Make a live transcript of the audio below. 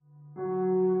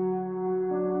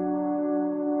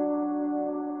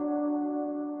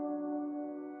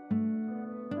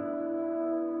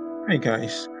Hi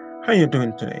guys, how you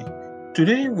doing today?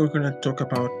 Today we're gonna talk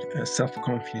about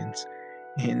self-confidence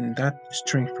and that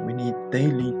strength we need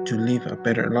daily to live a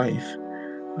better life.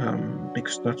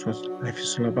 Because that's what life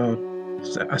is all about.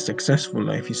 A successful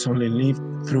life is only lived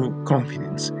through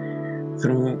confidence,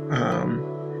 through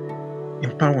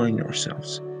empowering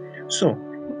yourselves. So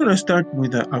we're gonna start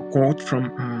with a quote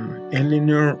from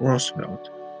Eleanor Roosevelt.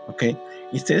 Okay,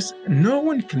 it says, "No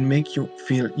one can make you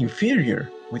feel inferior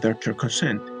without your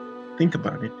consent." Think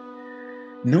about it.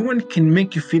 No one can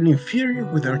make you feel inferior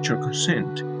without your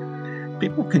consent.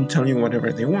 People can tell you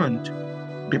whatever they want.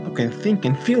 People can think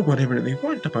and feel whatever they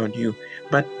want about you.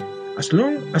 But as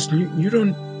long as you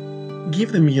don't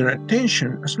give them your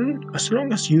attention, as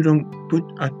long as you don't put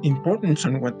importance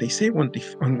on what they say,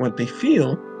 on what they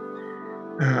feel,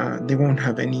 they won't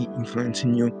have any influence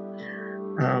in you.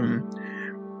 Um,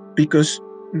 because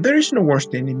there is no worse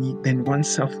enemy than one's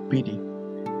self pity.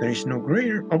 There is no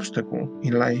greater obstacle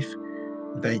in life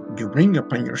that you bring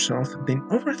upon yourself than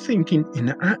overthinking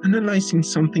and analyzing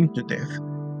something to death.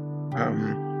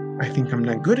 Um, I think I'm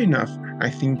not good enough.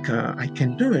 I think I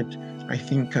can do it. I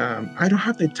think I don't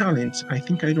have the talents. I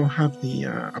think I don't have the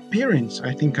appearance.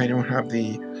 I think I don't have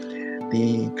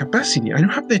the capacity. I don't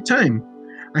have the time.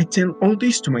 I tell all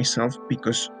this to myself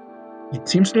because it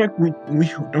seems like we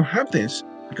don't have this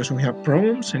because we have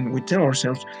problems and we tell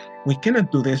ourselves we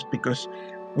cannot do this because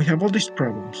we have all these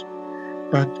problems.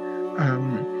 But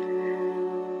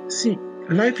um, see,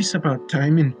 life is about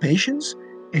time and patience,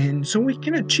 and so we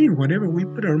can achieve whatever we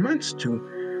put our minds to.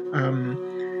 Um,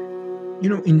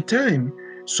 in time,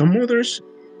 some others,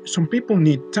 some people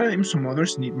need time, some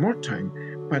others need more time,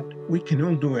 but we can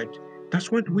all do it.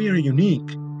 That's what we are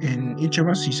unique, and each of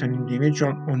us is an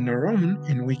individual on our own,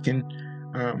 and we can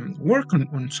work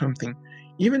on something,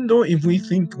 even though if we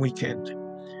think we can't.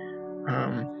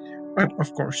 Um, but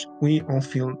of course, we all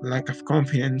feel lack of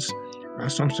confidence,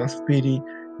 some self-pity,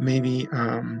 maybe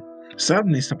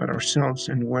sadness about ourselves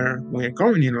and where we're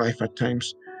going in life at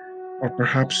times. Or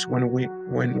perhaps when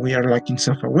we are lacking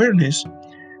self-awareness,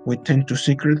 we tend to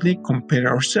secretly compare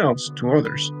ourselves to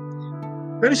others.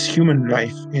 That is human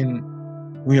life, and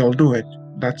we all do it.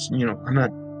 I'm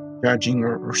not judging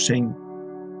or saying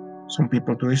some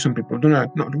people do this, some people do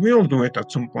not. No, we all do it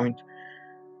at some point.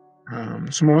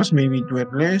 Some of us maybe do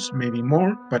it less, maybe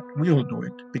more, but we all do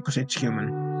it because it's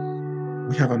human.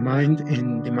 We have a mind,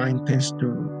 and the mind tends to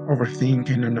overthink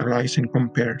and analyze and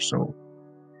compare. So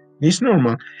it's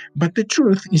normal. But the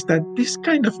truth is that this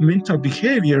kind of mental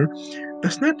behavior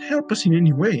does not help us in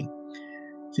any way.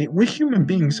 See, we human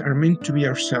beings are meant to be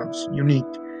ourselves,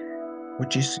 unique,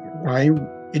 which is why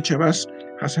each of us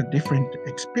has a different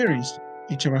experience.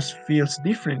 Each of us feels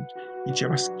different. Each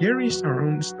of us carries our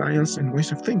own styles and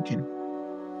ways of thinking.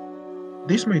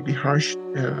 This might be harsh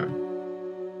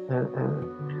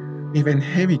or even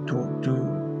heavy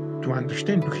to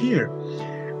understand, to hear,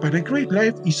 but a great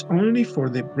life is only for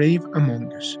the brave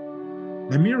among us.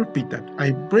 Let me repeat that.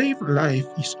 A brave life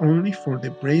is only for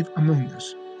the brave among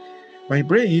us. By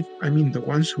brave, I mean the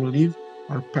ones who leave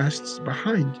our pasts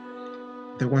behind,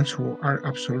 the ones who are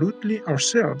absolutely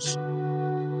ourselves,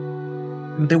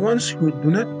 the ones who do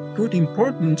not put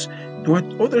importance to what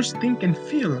others think and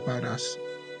feel about us.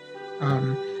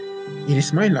 Um, it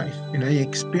is my life, and I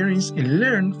experience and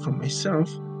learn from myself,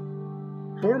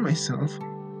 for myself,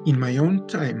 in my own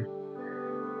time.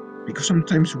 Because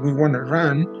sometimes we want to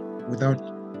run without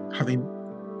having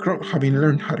having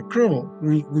learned how to crawl.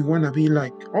 We want to be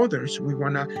like others. We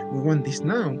want this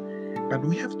now, but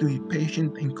we have to be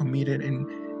patient and committed and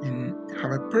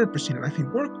have a purpose in life and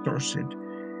work towards it.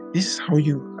 This is how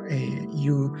you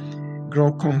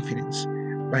grow confidence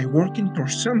by working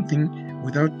towards something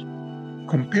without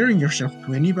comparing yourself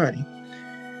to anybody.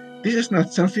 This is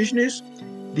not selfishness.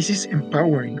 This is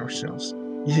empowering ourselves.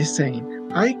 This is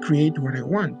saying, I create what I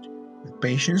want with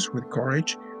patience, with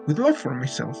courage, with love for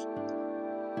myself.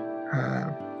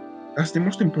 Uh, that's the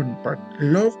most important part,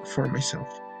 love for myself.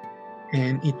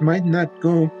 And it might not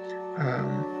go,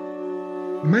 um,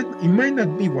 it might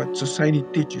not be what society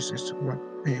teaches us,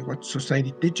 what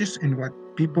society teaches and what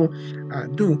people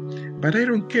do, but I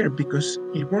don't care because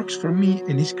it works for me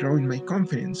and it's growing my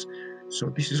confidence.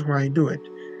 So this is why I do it.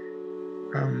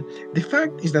 The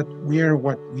fact is that we are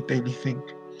what we daily think.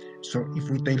 So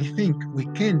if we daily think we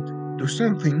can't do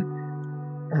something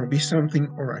or be something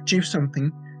or achieve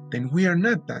something, then we are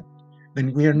not that.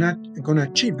 Then we are not going to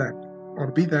achieve that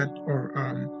or be that or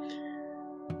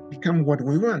become what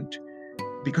we want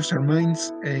because our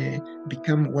minds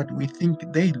become what we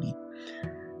think daily.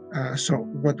 So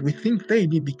what we think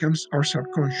daily becomes our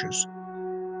subconscious.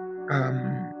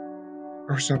 Um,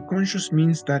 our subconscious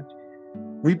means that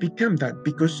we become that,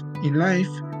 because in life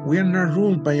we are not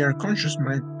ruled by our conscious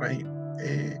mind, by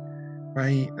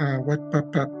what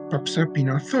pops up in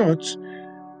our thoughts,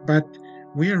 but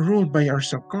we are ruled by our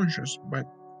subconscious, but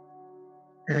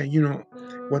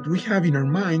what we have in our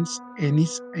minds, and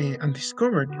is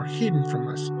undiscovered or hidden from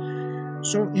us.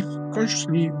 So if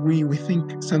consciously we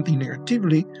think something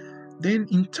negatively, then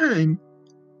in time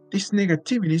this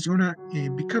negativity is gonna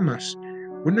become us.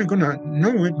 We're not gonna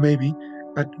know it maybe,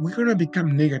 but we're gonna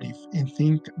become negative and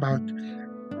think about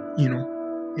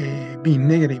being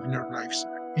negative in our lives,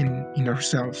 in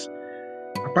ourselves,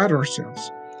 about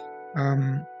ourselves.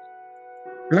 Um,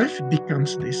 Life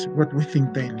becomes this, what we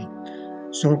think daily.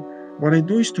 So what I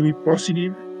do is to be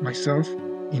positive myself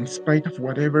in spite of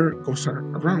whatever goes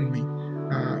around me.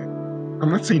 Uh, I'm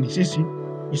not saying it's easy,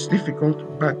 it's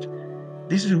difficult, but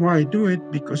this is why I do it,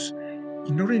 because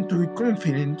in order to be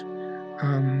confident,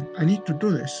 I need to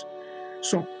do this.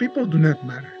 So people do not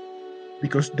matter,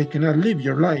 because they cannot live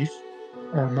your life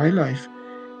or my life.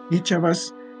 Each of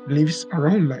us lives our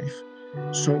own life.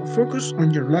 So focus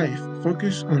on your life,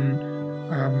 focus on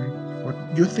what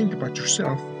you think about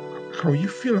yourself, how you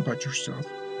feel about yourself.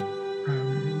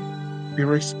 Um, be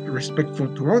respectful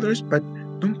to others, but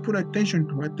don't put attention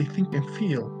to what they think and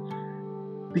feel.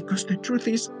 Because the truth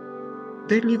is,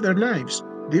 they live their lives.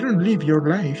 They don't live your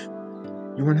life.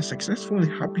 You want a successful and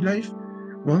happy life?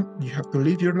 Well, you have to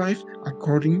live your life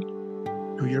according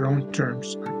to your own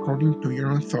terms, according to your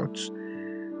own thoughts.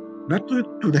 Not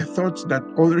to the thoughts that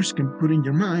others can put in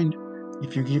your mind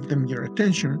if you give them your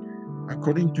attention,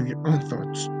 according to your own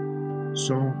thoughts.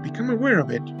 So become aware of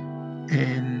it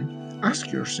and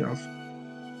ask yourself,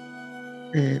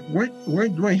 why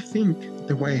do I think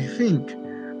the way I think?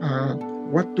 Uh,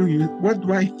 what do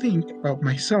I think about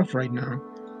myself right now?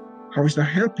 How is that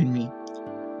helping me?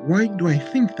 Why do I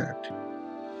think that?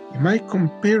 Am I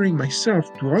comparing myself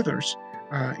to others?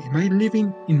 Am I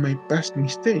living in my past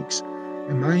mistakes?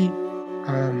 Am I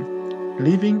um,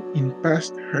 living in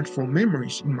past hurtful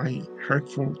memories, in my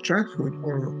hurtful childhood,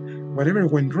 or whatever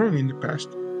went wrong in the past?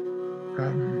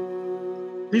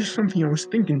 Um, this is something I was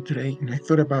thinking today, and I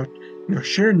thought about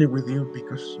sharing it with you,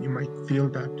 because you might feel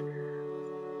that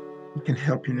it can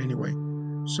help you in any way.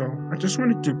 So I just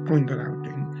wanted to point that out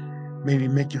and maybe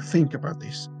make you think about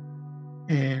this.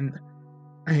 And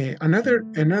another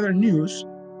news,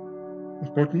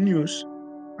 important news,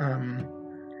 um,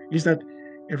 is that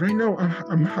right now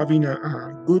I'm having a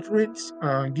Goodreads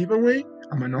giveaway.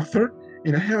 I'm an author,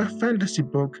 and I have a fantasy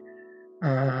book,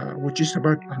 which is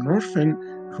about an orphan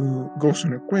who goes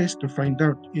on a quest to find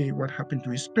out what happened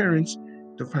to his parents,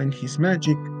 to find his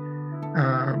magic.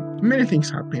 Many things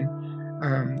happen.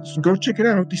 So go check it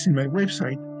out. It's in my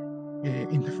website.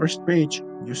 In the first page,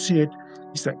 you see it.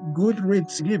 It's a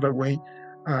Goodreads giveaway.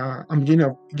 I'm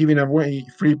giving away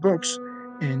free books,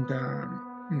 and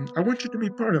I want you to be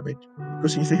part of it,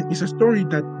 because it's a story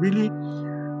that really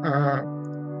uh,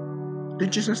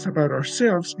 teaches us about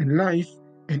ourselves and life,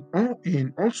 and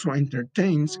also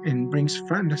entertains and brings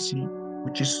fantasy,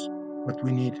 which is what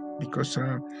we need, because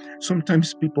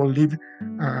sometimes people live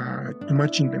too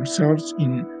much in themselves,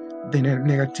 in the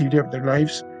negativity of their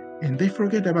lives, and they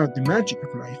forget about the magic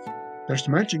of life. There's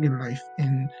magic in life,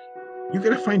 and you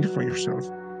gotta find it for yourself.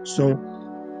 So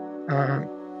uh,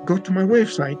 go to my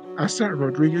website,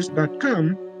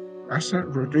 asarodriguez.com,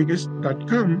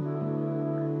 asarodriguez.com,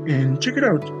 and check it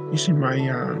out. It's in my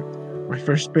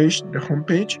first page, the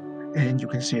homepage, and you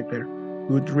can see it there.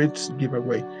 Goodreads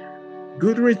giveaway.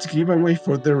 Goodreads giveaway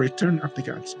for The Return of the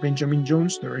Gods. Benjamin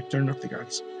Jones, The Return of the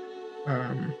Gods.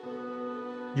 Um,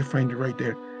 you find it right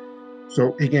there.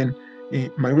 So again,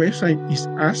 my website is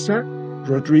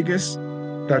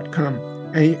asarodriguez.com.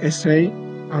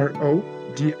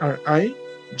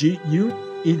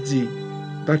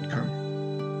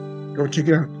 ASARODRIGUEZ.com. Go check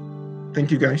it out.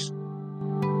 Thank you, guys.